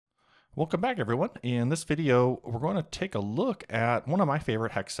Welcome back, everyone. In this video, we're going to take a look at one of my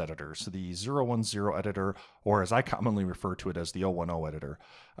favorite hex editors, the 010 editor, or as I commonly refer to it as the 010 editor.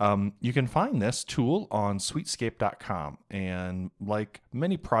 You can find this tool on Sweetscape.com, and like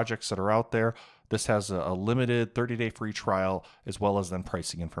many projects that are out there, this has a limited 30-day free trial as well as then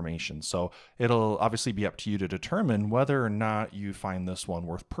pricing information. So it'll obviously be up to you to determine whether or not you find this one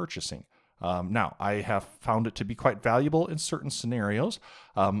worth purchasing. Now, I have found it to be quite valuable in certain scenarios.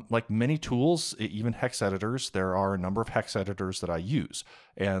 Like many tools, even hex editors, there are a number of hex editors that I use.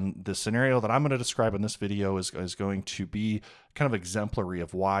 And the scenario that I'm going to describe in this video is going to be kind of exemplary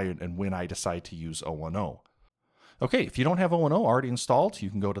of why and when I decide to use 010. Okay, if you don't have 010 already installed, you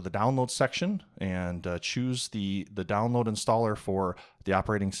can go to the download section and choose the download installer for the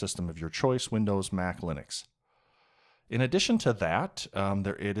operating system of your choice, Windows, Mac, Linux. In addition to that,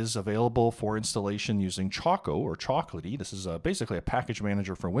 it is available for installation using Choco or Chocolatey. This is basically a package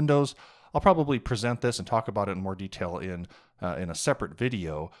manager for Windows. I'll probably present this and talk about it in more detail in a separate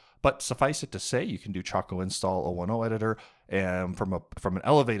video. But suffice it to say, you can do Choco install 010 editor and from an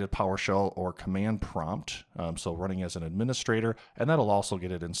elevated PowerShell or command prompt, so running as an administrator, and that'll also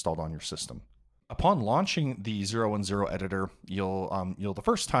get it installed on your system. Upon launching the 010 editor, the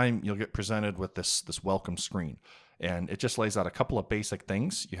first time you'll get presented with this welcome screen. And it just lays out a couple of basic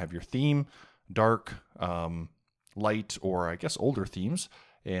things. You have your theme, dark, light, or I guess older themes.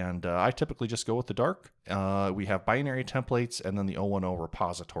 And I typically just go with the dark. We have binary templates and then the 010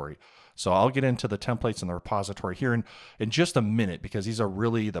 repository. So I'll get into the templates and the repository here in just a minute, because these are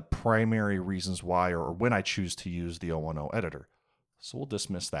really the primary reasons why or when I choose to use the 010 editor. So we'll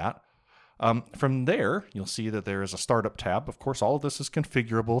dismiss that. From there, you'll see that there is a startup tab. Of course, all of this is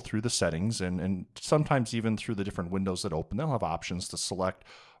configurable through the settings and sometimes even through the different windows that open. They'll have options to select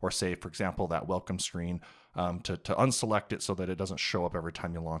or say, for example, that welcome screen to unselect it so that it doesn't show up every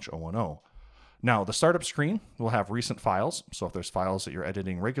time you launch 010. Now, the startup screen will have recent files. So if there's files that you're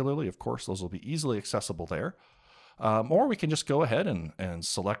editing regularly, of course, those will be easily accessible there. Or we can just go ahead and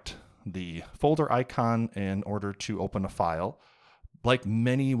select the folder icon in order to open a file. Like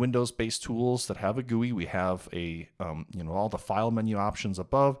many Windows-based tools that have a GUI, we have all the file menu options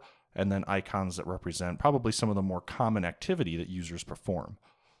above, and then icons that represent probably some of the more common activity that users perform.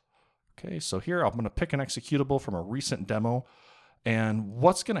 Okay, so here I'm going to pick an executable from a recent demo, and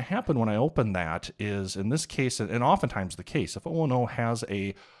what's going to happen when I open that is, in this case, and oftentimes the case, if 010 has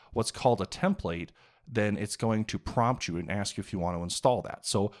what's called a template, then it's going to prompt you and ask you if you want to install that.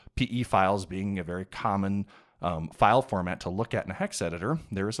 So PE files being a very common file format to look at in a hex editor,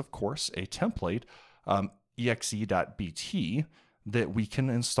 there is of course a template, exe.bt, that we can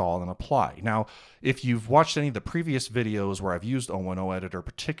install and apply. Now, if you've watched any of the previous videos where I've used 010 editor,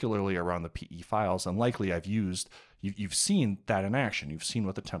 particularly around the PE files, and likely you've seen that in action. You've seen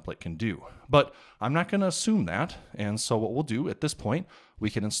what the template can do. But I'm not going to assume that, and so what we'll do at this point,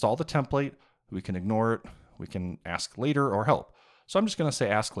 we can install the template, we can ignore it, we can ask later or help. So I'm just going to say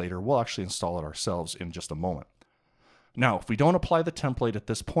ask later. We'll actually install it ourselves in just a moment. Now, if we don't apply the template at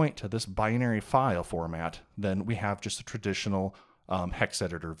this point to this binary file format, then we have just a traditional hex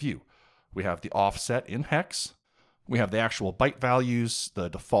editor view. We have the offset in hex. We have the actual byte values. The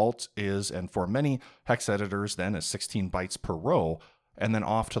default is, and for many hex editors then, is 16 bytes per row. And then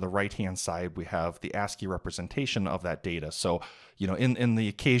off to the right-hand side, we have the ASCII representation of that data. So, in the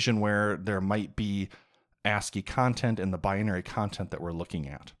occasion where there might be ASCII content in the binary content that we're looking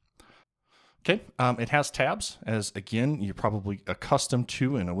at. Okay, it has tabs, as again, you're probably accustomed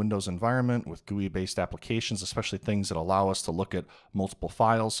to in a Windows environment with GUI-based applications, especially things that allow us to look at multiple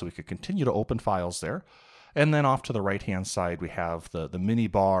files so we could continue to open files there. And then off to the right-hand side, we have the mini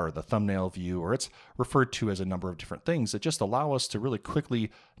bar, or the thumbnail view, or it's referred to as a number of different things that just allow us to really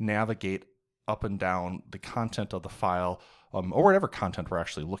quickly navigate up and down the content of the file, or whatever content we're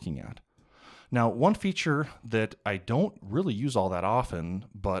actually looking at. Now, one feature that I don't really use all that often,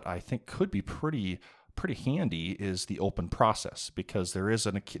 but I think could be pretty handy, is the open process, because there is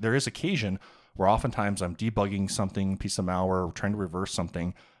occasion where oftentimes I'm debugging something, piece of malware, or trying to reverse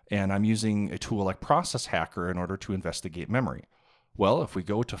something, and I'm using a tool like Process Hacker in order to investigate memory. Well, if we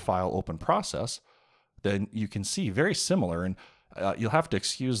go to File Open Process, then you can see very similar, and you'll have to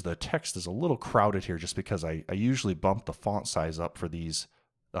excuse the text is a little crowded here just because I usually bump the font size up for these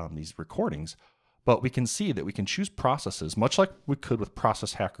recordings, but we can see that we can choose processes, much like we could with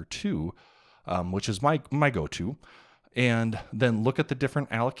Process Hacker 2, which is my go-to, and then look at the different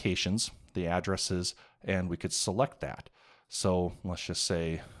allocations, the addresses, and we could select that. So let's just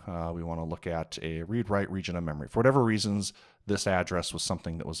say we want to look at a read-write region of memory. For whatever reasons, this address was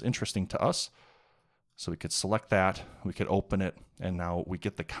something that was interesting to us. So we could select that, we could open it, and now we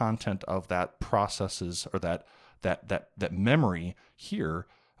get the content of that processes or that memory here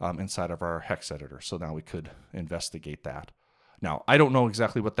inside of our hex editor. So now we could investigate that. Now, I don't know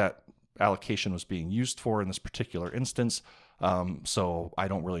exactly what that allocation was being used for in this particular instance. So I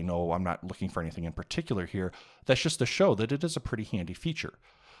don't really know. I'm not looking for anything in particular here. That's just to show that it is a pretty handy feature.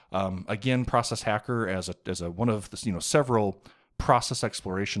 Again, Process Hacker as one of the several process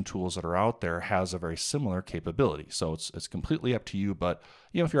exploration tools that are out there has a very similar capability. So it's completely up to you. But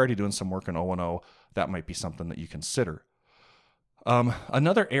if you're already doing some work in O&O, that might be something that you consider.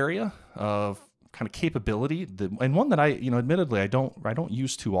 Another area of kind of capability, and one that I admittedly I don't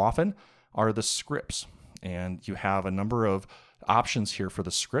use too often, are the scripts. And you have a number of options here for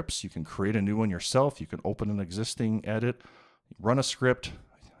the scripts. You can create a new one yourself. You can open an existing edit, run a script,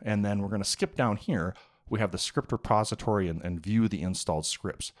 and then we're going to skip down here. We have the script repository and view the installed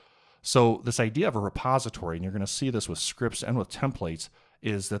scripts. So this idea of a repository, and you're going to see this with scripts and with templates,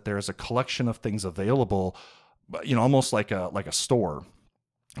 is that there's a collection of things available, almost like a store.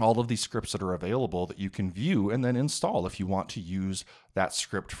 All of these scripts that are available that you can view and then install if you want to use that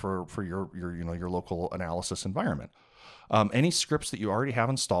script for your local analysis environment. Any scripts that you already have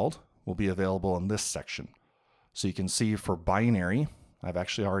installed will be available in this section. So you can see for binary, I've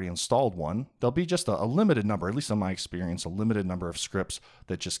actually already installed one. There'll be just a limited number, at least in my experience, a limited number of scripts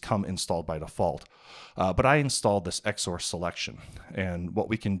that just come installed by default. But I installed this XOR selection. And what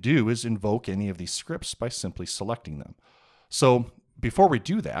we can do is invoke any of these scripts by simply selecting them. So before we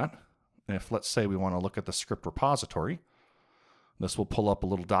do that, if let's say we want to look at the script repository, this will pull up a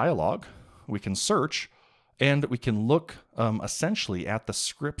little dialog. We can search and we can look essentially at the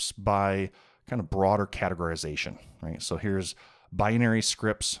scripts by kind of broader categorization, right? So here's binary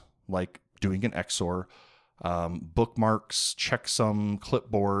scripts like doing an XOR, bookmarks, checksum,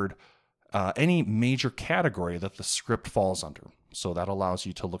 clipboard, any major category that the script falls under. So that allows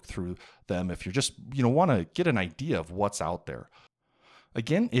you to look through them if you just want to get an idea of what's out there.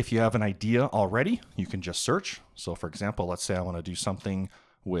 Again, if you have an idea already, you can just search. So for example, let's say I want to do something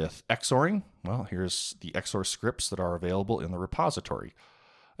with XORing. Well, here's the XOR scripts that are available in the repository.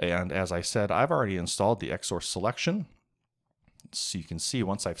 And as I said, I've already installed the XOR selection. So you can see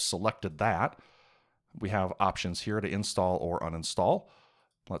once I've selected that, we have options here to install or uninstall.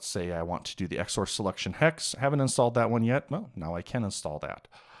 Let's say I want to do the XOR selection hex. I haven't installed that one yet. Well, now I can install that.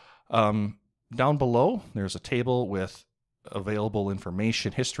 Down below, there's a table with available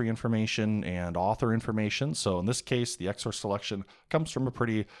information, history information, and author information. So in this case, the XOR selection comes from a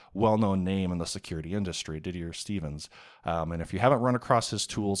pretty well-known name in the security industry, Didier Stevens. And if you haven't run across his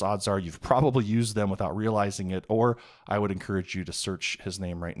tools, odds are you've probably used them without realizing it, or I would encourage you to search his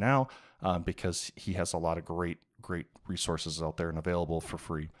name right now because he has a lot of great resources out there and available for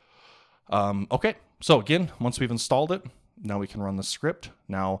free. Okay, so again, once we've installed it, now we can run the script.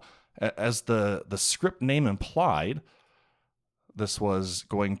 Now, as the script name implied, this was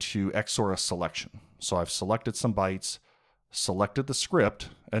going to XOR a selection. So I've selected some bytes, selected the script,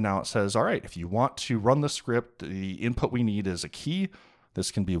 and now it says, all right, if you want to run the script, the input we need is a key.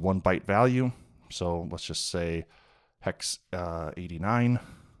 This can be 1 byte value. So let's just say Hex-89.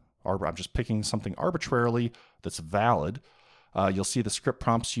 I'm just picking something arbitrarily that's valid. You'll see the script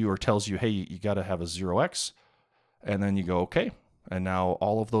prompts you or tells you, hey, you got to have a 0x. And then you go, okay. And now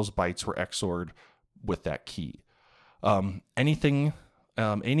all of those bytes were XORed with that key. Any value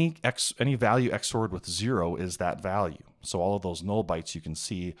XORed with 0 is that value. So all of those null bytes you can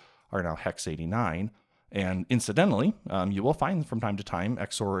see are now Hex-89. And incidentally, you will find from time to time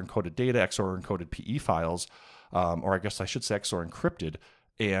XOR encoded data, XOR encoded PE files, or I guess I should say XOR encrypted.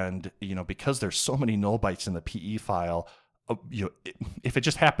 And because there's so many null bytes in the PE file, if they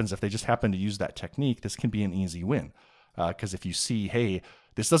just happen to use that technique, this can be an easy win. Because if you see, hey,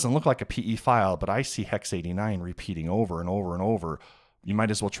 this doesn't look like a PE file, but I see Hex-89 repeating over and over and over, you might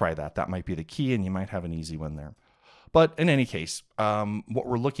as well try that. That might be the key, and you might have an easy win there. But in any case, what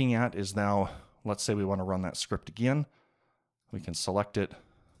we're looking at is now, let's say we want to run that script again. We can select it,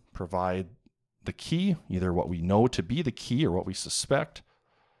 provide the key, either what we know to be the key or what we suspect.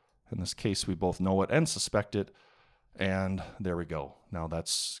 In this case, we both know it and suspect it. And there we go. Now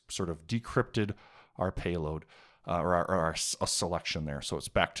that's sort of decrypted our payload. Or our selection there, so it's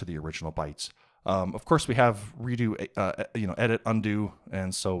back to the original bytes. Of course, we have redo, edit, undo,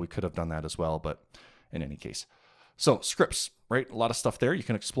 and so we could have done that as well. But in any case, so scripts, right? A lot of stuff there you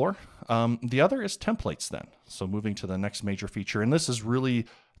can explore. The other is templates then. So moving to the next major feature, and this is really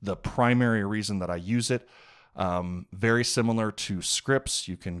the primary reason that I use it. Very similar to scripts.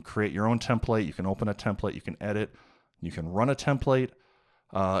 You can create your own template. You can open a template. You can edit. You can run a template.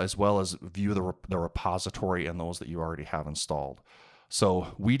 as well as view the repository and those that you already have installed.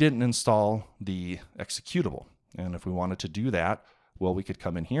 So we didn't install the executable. And if we wanted to do that, well, we could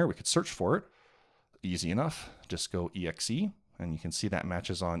come in here, we could search for it. Easy enough. Just go exe, and you can see that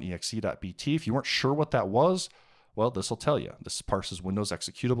matches on exe.bt. If you weren't sure what that was, well, this will tell you. This parses Windows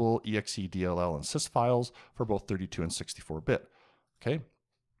executable, exe, DLL, and sys files for both 32 and 64-bit. Okay.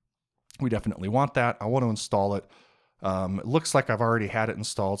 We definitely want that. I want to install it. It looks like I've already had it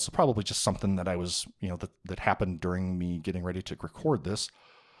installed, so probably just something that I was, that happened during me getting ready to record this.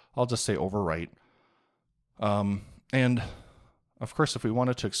 I'll just say overwrite. And of course, if we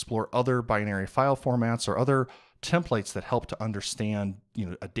wanted to explore other binary file formats or other templates that help to understand,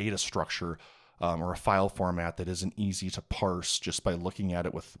 a data structure or a file format that isn't easy to parse just by looking at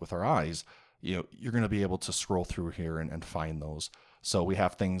it with our eyes, you're going to be able to scroll through here and find those. So we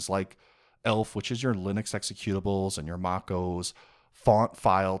have things like ELF, which is your Linux executables and your Macos, font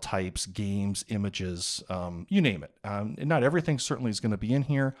file types, games, images, you name it. And not everything certainly is going to be in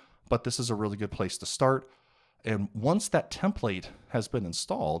here, but this is a really good place to start. And once that template has been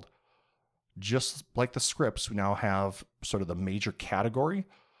installed, just like the scripts, we now have sort of the major category,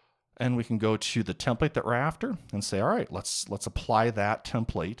 and we can go to the template that we're after and say, all right, let's apply that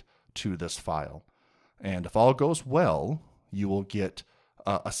template to this file. And if all goes well, you will get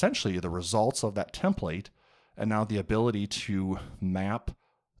essentially the results of that template, and now the ability to map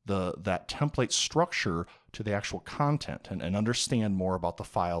that template structure to the actual content and understand more about the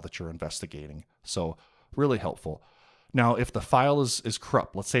file that you're investigating. So really helpful. Now, if the file is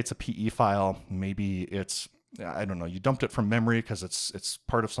corrupt, let's say it's a PE file, maybe it's, I don't know, you dumped it from memory because it's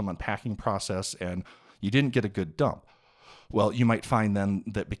part of some unpacking process and you didn't get a good dump. Well, you might find then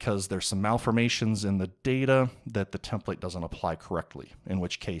that because there's some malformations in the data that the template doesn't apply correctly, in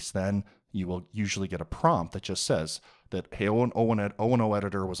which case then you will usually get a prompt that just says that, hey, O&O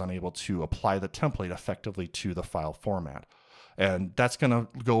editor was unable to apply the template effectively to the file format. And that's going to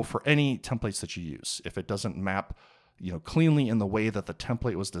go for any templates that you use. If it doesn't map, cleanly in the way that the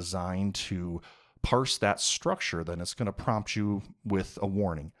template was designed to parse that structure, then it's going to prompt you with a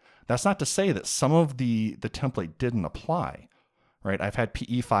warning. That's not to say that some of the template didn't apply, right? I've had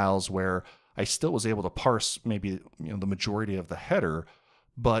PE files where I still was able to parse maybe the majority of the header,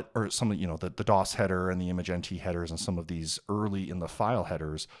 or some of the DOS header and the image NT headers and some of these early in the file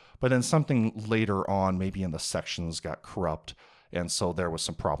headers, but then something later on, maybe in the sections, got corrupt, and so there was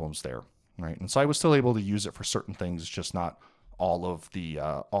some problems there, right? And so I was still able to use it for certain things, just not all of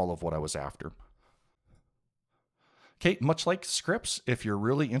what I was after. Okay, much like scripts, if you're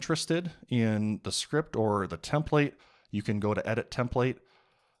really interested in the script or the template, you can go to Edit Template.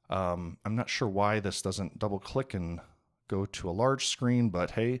 I'm not sure why this doesn't double click and go to a large screen,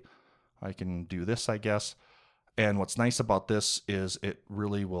 but hey, I can do this, I guess. And what's nice about this is it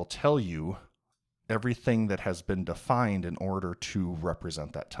really will tell you everything that has been defined in order to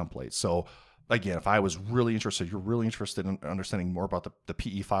represent that template. So again, if I was really interested, you're really interested in understanding more about the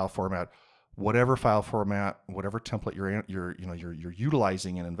PE file format, whatever file format, whatever template you're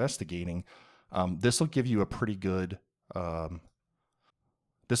utilizing and investigating, this will give you a pretty good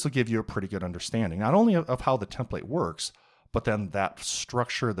understanding, not only of how the template works, but then that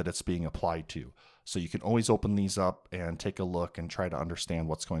structure that it's being applied to. So you can always open these up and take a look and try to understand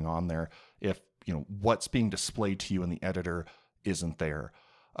what's going on there if what's being displayed to you in the editor isn't there.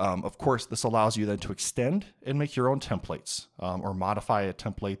 Of course, this allows you then to extend and make your own templates or modify a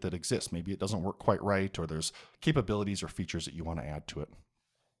template that exists. Maybe it doesn't work quite right, or there's capabilities or features that you want to add to it.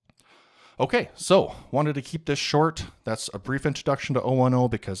 Okay, so wanted to keep this short. That's a brief introduction to O&O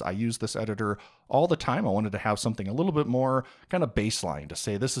because I use this editor all the time. I wanted to have something a little bit more kind of baseline to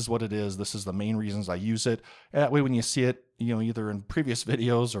say this is what it is, this is the main reasons I use it. And that way when you see it, either in previous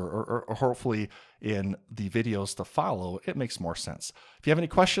videos or hopefully in the videos to follow, it makes more sense. If you have any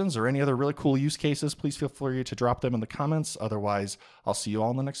questions or any other really cool use cases, please feel free to drop them in the comments. Otherwise, I'll see you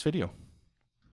all in the next video.